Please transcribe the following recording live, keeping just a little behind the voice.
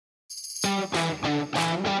Hey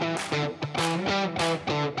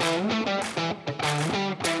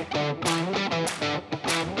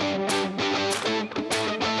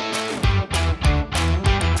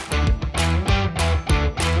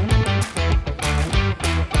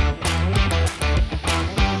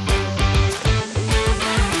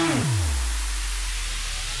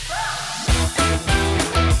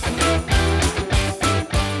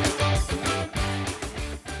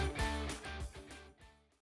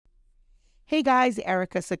guys,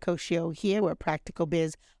 Erica Sakosio here with Practical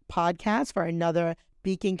Biz Podcast for another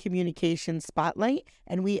Beacon Communications Spotlight.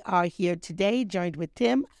 And we are here today joined with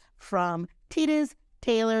Tim from Tita's,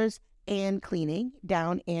 Tailors, and Cleaning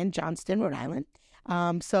down in Johnston, Rhode Island.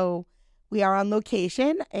 So we are on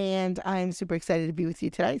location and I'm super excited to be with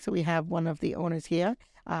you today. So we have one of the owners here,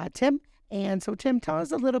 Tim. And so Tim, tell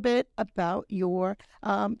us a little bit about your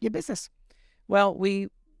business. Well, we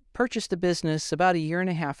purchased a business about a year and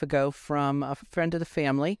a half ago from a friend of the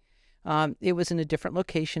family. It was in a different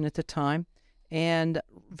location at the time, and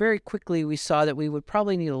very quickly we saw that we would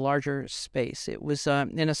probably need a larger space. It was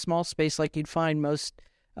in a small space like you'd find most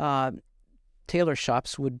tailor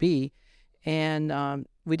shops would be, and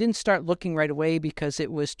we didn't start looking right away because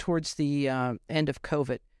it was towards the end of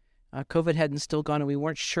COVID. COVID hadn't still gone, and we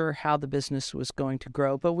weren't sure how the business was going to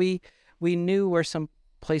grow, but we knew where some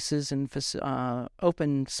places and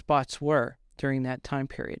open spots were during that time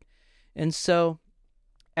period. And so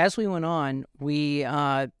as we went on,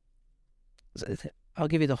 I'll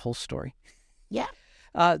give you the whole story. Yeah.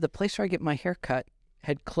 The place where I get my hair cut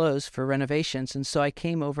had closed for renovations. And so I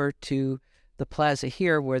came over to the plaza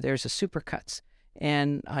here where there's a Supercuts.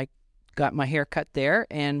 And I got my hair cut there.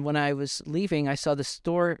 And when I was leaving, I saw the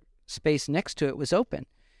store space next to it was open.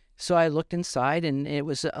 So I looked inside, and it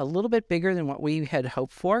was a little bit bigger than what we had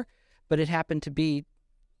hoped for, but it happened to be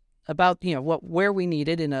about where we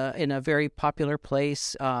needed in a very popular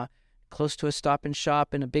place, close to a Stop and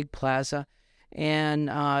Shop in a big plaza, and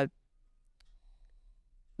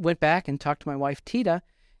went back and talked to my wife Tita,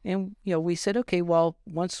 and we said, okay, well,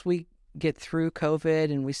 once we get through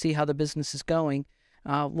COVID and we see how the business is going,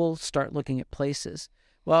 we'll start looking at places.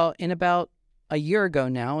 Well, in about a year ago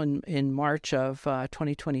now, in March of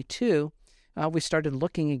 2022, we started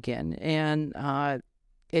looking again. And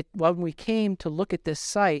when we came to look at this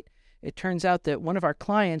site, it turns out that one of our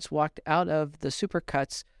clients walked out of the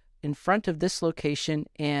Supercuts in front of this location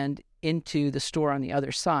and into the store on the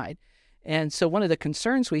other side. And so one of the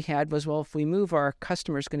concerns we had was, well, if we move, our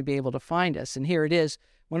customer's going to be able to find us. And here it is.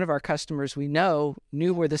 One of our customers we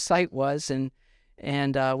knew where the site was, and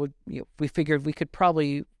we figured we could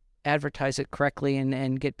probably advertise it correctly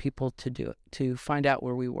and get people to find out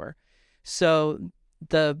where we were. So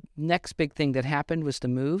the next big thing that happened was to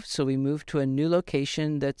move. So we moved to a new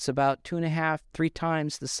location that's about 2.5, 3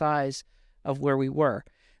 times the size of where we were.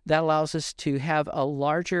 That allows us to have a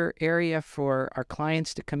larger area for our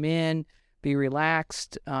clients to come in, be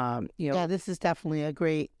relaxed. Yeah, this is definitely a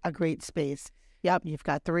great space. Yep, you've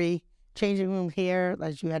got 3 changing rooms here,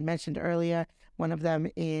 as you had mentioned earlier. One of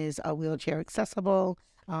them is a wheelchair accessible.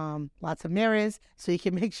 Lots of mirrors, so you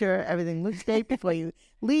can make sure everything looks great before you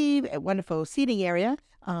leave. A wonderful seating area,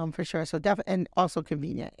 for sure. So and also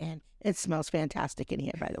convenient, and it smells fantastic in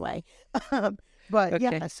here, by the way. But okay.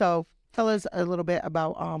 Yeah, so tell us a little bit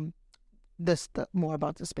about more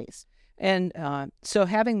about the space. And so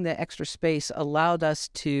having the extra space allowed us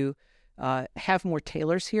to have more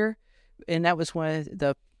tailors here, and that was one of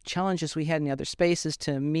the challenges we had in the other spaces,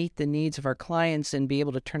 to meet the needs of our clients and be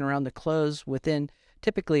able to turn around the clothes within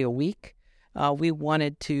typically a week. We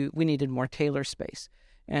needed more tailor space.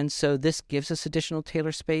 And so this gives us additional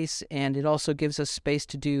tailor space, and it also gives us space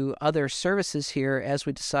to do other services here as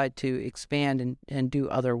we decide to expand and do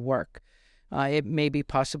other work. It may be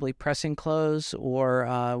possibly pressing clothes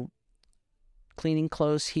or cleaning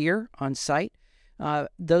clothes here on site.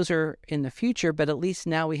 Those are in the future, but at least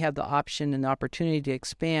now we have the option and the opportunity to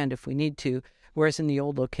expand if we need to, whereas in the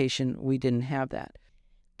old location, we didn't have that.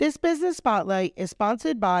 This business spotlight is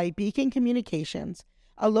sponsored by Beacon Communications,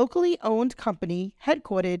 a locally owned company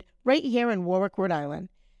headquartered right here in Warwick, Rhode Island.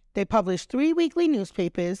 They publish 3 weekly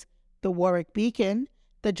newspapers, the Warwick Beacon,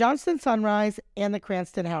 the Johnston Sunrise, and the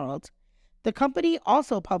Cranston Herald. The company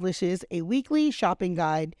also publishes a weekly shopping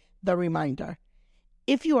guide, The Reminder.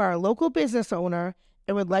 If you are a local business owner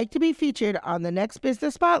and would like to be featured on the next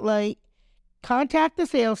business spotlight, contact the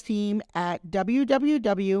sales team at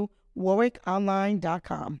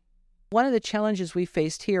www.warwickonline.com. One of the challenges we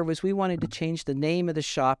faced here was we wanted to change the name of the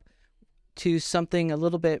shop to something a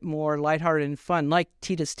little bit more lighthearted and fun, like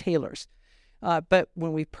Tita's Tailors. But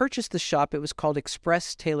when we purchased the shop, it was called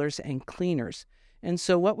Express Tailors and Cleaners. And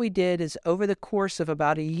so what we did is over the course of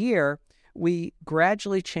about a year, we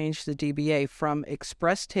gradually changed the DBA from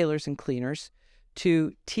Express Tailors and Cleaners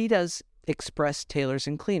to Tita's Express Tailors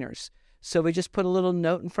and Cleaners. So we just put a little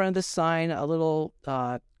note in front of the sign, a little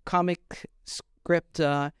comic script,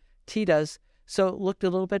 Tita's. So it looked a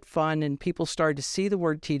little bit fun, and people started to see the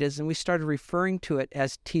word Tita's, and we started referring to it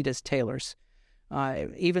as Tita's Tailors.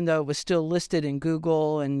 Even though it was still listed in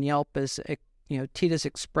Google and Yelp as Tita's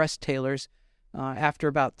Express Tailors after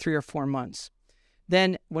about 3 or 4 months.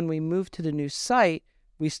 Then when we moved to the new site,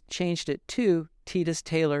 we changed it to Tita's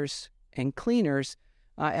Tailors and Cleaners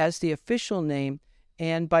as the official name.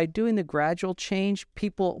 And by doing the gradual change,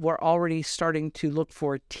 people were already starting to look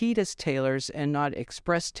for Tita's Tailors and not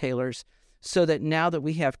Express Tailors, so that now that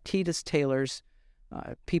we have Tita's Tailors,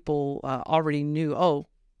 people already knew, oh,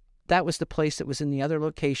 that was the place that was in the other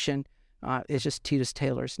location. It's just Tita's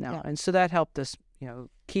Tailors now. Yeah. And so that helped us,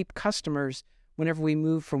 keep customers whenever we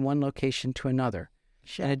move from one location to another.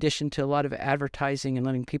 Sure. In addition to a lot of advertising and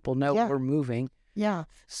letting people know we're moving. Yeah.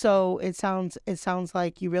 So it sounds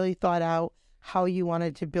like you really thought out how you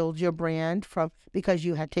wanted to build your brand because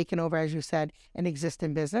you had taken over, as you said, an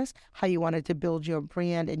existing business, how you wanted to build your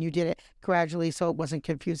brand, and you did it gradually so it wasn't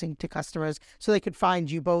confusing to customers, so they could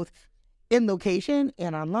find you both in location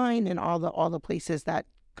and online and all the places that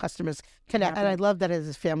customers connect. And I love that as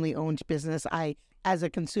a family-owned business. As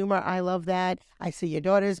a consumer, I love that. I see your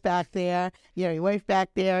daughters back there, your wife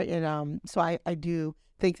back there, and so I do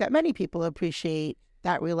think that many people appreciate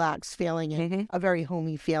that relaxed feeling and a very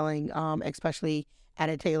homey feeling, especially at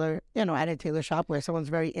a tailor shop where someone's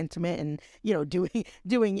very intimate and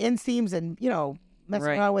doing inseams and messing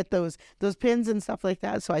around with those pins and stuff like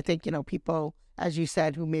that. So I think people, as you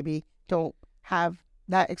said, who maybe don't have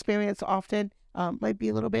that experience often, might be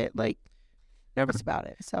a little bit nervous about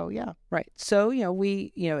it. So yeah, right. So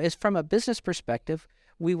we as from a business perspective,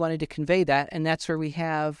 we wanted to convey that, and that's where we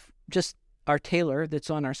have just our tailor that's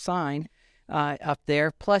on our sign up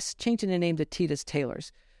there, plus changing the name to Tita's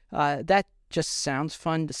Tailors. That just sounds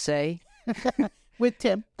fun to say. With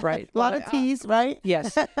Tim. Right. A lot of T's, right?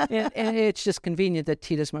 Yes. and it's just convenient that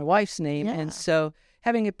Tita's my wife's name. Yeah. And so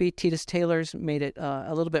having it be Tita's Tailors made it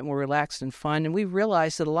a little bit more relaxed and fun. And we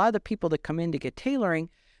realized that a lot of the people that come in to get tailoring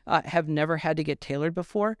have never had to get tailored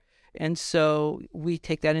before. And so we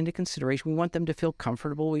take that into consideration. We want them to feel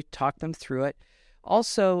comfortable. We talk them through it.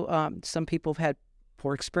 Also, some people have had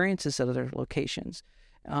poor experiences at other locations.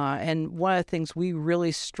 And one of the things we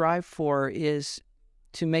really strive for is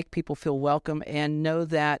to make people feel welcome and know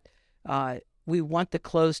that we want the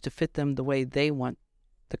clothes to fit them the way they want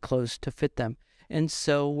the clothes to fit them. And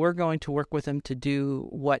so we're going to work with them to do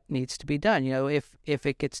what needs to be done. If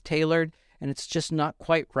it gets tailored and it's just not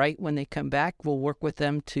quite right when they come back, we'll work with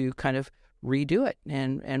them to kind of redo it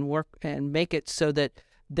and work and make it so that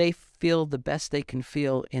they feel the best they can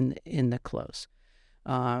feel in the clothes.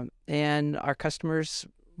 And our customers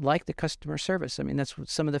like the customer service. I mean, that's what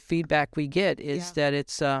some of the feedback we get is that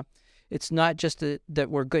it's not just that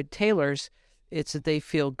we're good tailors, it's that they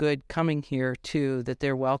feel good coming here too, that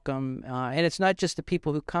they're welcome. And it's not just the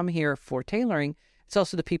people who come here for tailoring, it's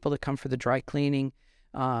also the people that come for the dry cleaning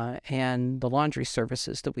and the laundry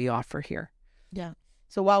services that we offer here. Yeah.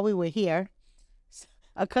 So while we were here,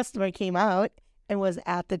 a customer came out and was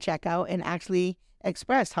at the checkout and actually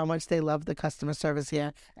expressed how much they love the customer service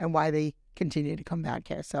here and why they continue to come back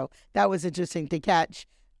here. So that was interesting to catch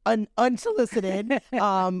unsolicited,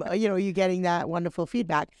 you getting that wonderful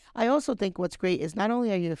feedback. I also think what's great is not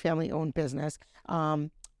only are you a family-owned business,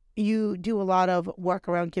 you do a lot of work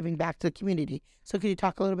around giving back to the community. So could you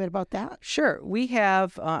talk a little bit about that? Sure. We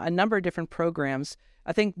have a number of different programs.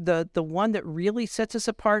 I think the one that really sets us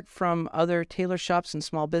apart from other tailor shops and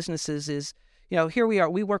small businesses is, here we are.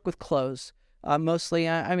 We work with clothes. Mostly,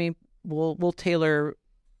 we'll tailor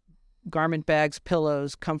garment bags,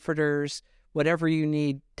 pillows, comforters, whatever you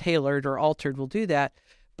need tailored or altered, we'll do that.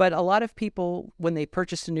 But a lot of people, when they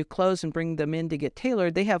purchase the new clothes and bring them in to get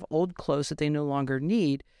tailored, they have old clothes that they no longer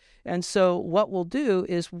need. And so what we'll do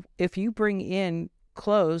is if you bring in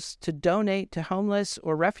clothes to donate to homeless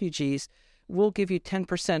or refugees, we'll give you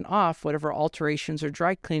 10% off whatever alterations or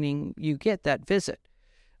dry cleaning you get that visit.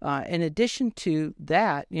 In addition to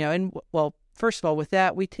that, first of all, with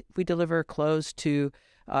that, we deliver clothes to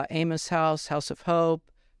Amos House, House of Hope,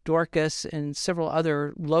 Dorcas, and several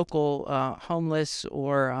other local homeless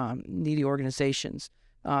or needy organizations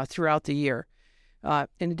throughout the year.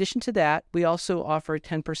 In addition to that, we also offer a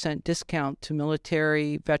 10% discount to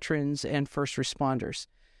military, veterans, and first responders.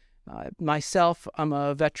 Myself, I'm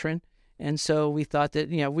a veteran, and so we thought that,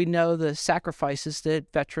 we know the sacrifices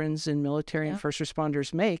that veterans and military and first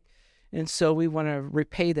responders make. And so we want to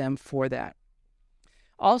repay them for that.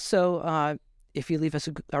 Also, if you leave us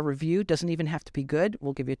a review, doesn't even have to be good.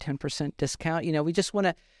 We'll give you a 10% discount. We just want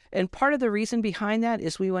to, and part of the reason behind that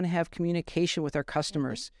is we want to have communication with our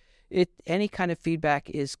customers. Any kind of feedback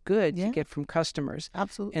is good to get from customers.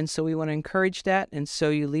 Absolutely. And so we want to encourage that. And so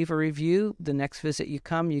you leave a review, the next visit you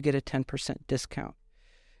come, you get a 10% discount.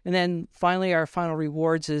 And then finally, our final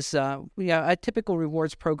rewards is a typical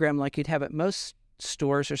rewards program like you'd have at most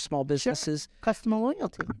stores or small businesses. Sure. Customer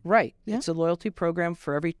loyalty. Right. Yeah. It's a loyalty program.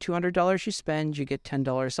 For every $200 you spend, you get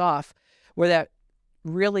 $10 off. Where that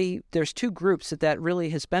really, there's two groups that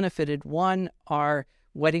really has benefited. One are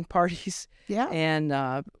wedding parties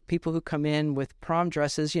and people who come in with prom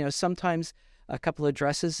dresses. Sometimes a couple of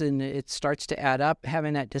dresses and it starts to add up.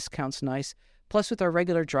 Having that discount's nice. Plus with our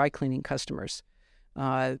regular dry cleaning customers.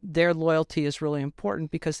 Their loyalty is really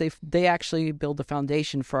important because they actually build the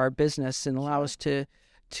foundation for our business and allow us to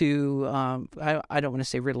I don't want to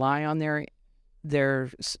say rely on their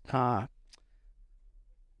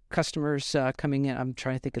customers coming in. I'm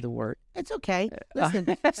trying to think of the word. It's okay.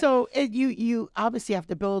 Listen, so you obviously have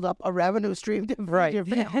to build up a revenue stream to feed your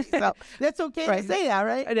family. So that's okay to say that,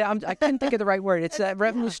 right? I couldn't think of the right word. It's that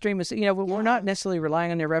revenue stream is, we're not necessarily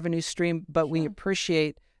relying on their revenue stream, but we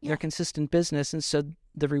appreciate their consistent business. And so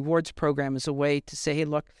the rewards program is a way to say, hey,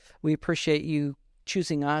 look, we appreciate you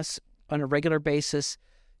choosing us on a regular basis.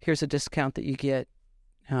 Here's a discount that you get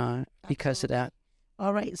because of that.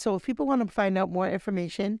 All right. So if people want to find out more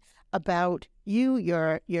information about you,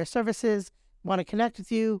 your services, want to connect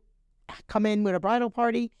with you, come in with a bridal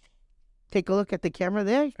party, take a look at the camera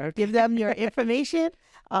there, give them your information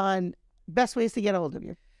on best ways to get a hold of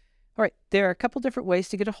you. All right. There are a couple different ways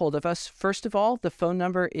to get a hold of us. First of all, the phone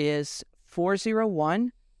number is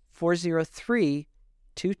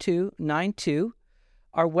 401-403-2292.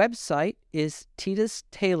 Our website is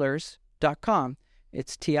TitasTailors.com.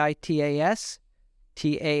 It's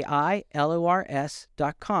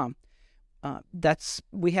TitasTailors.com.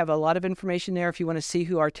 We have a lot of information there. If you want to see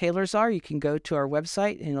who our tailors are, you can go to our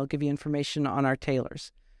website and it'll give you information on our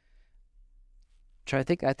tailors. I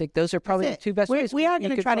think those are probably the two best ways. We are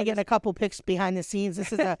going to try to get a couple pics behind the scenes.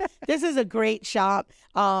 This is a great shop.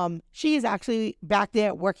 She is actually back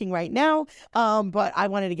there working right now. But I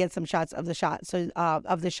wanted to get some shots of the shop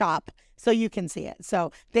so you can see it.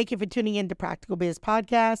 So thank you for tuning in to Practical Biz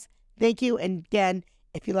Podcast. Thank you. And again,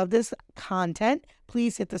 if you love this content,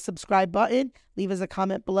 please hit the subscribe button. Leave us a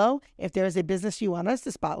comment below if there is a business you want us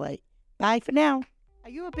to spotlight. Bye for now. Are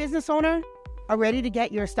you a business owner? Are ready to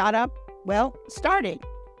get your startup? Well, started.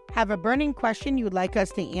 Have a burning question you would like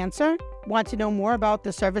us to answer? Want to know more about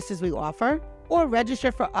the services we offer? Or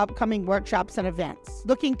register for upcoming workshops and events?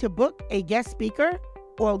 Looking to book a guest speaker?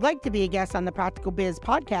 Or like to be a guest on the Practical Biz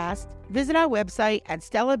Podcast? Visit our website at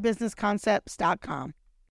StellaBusinessConcepts.com.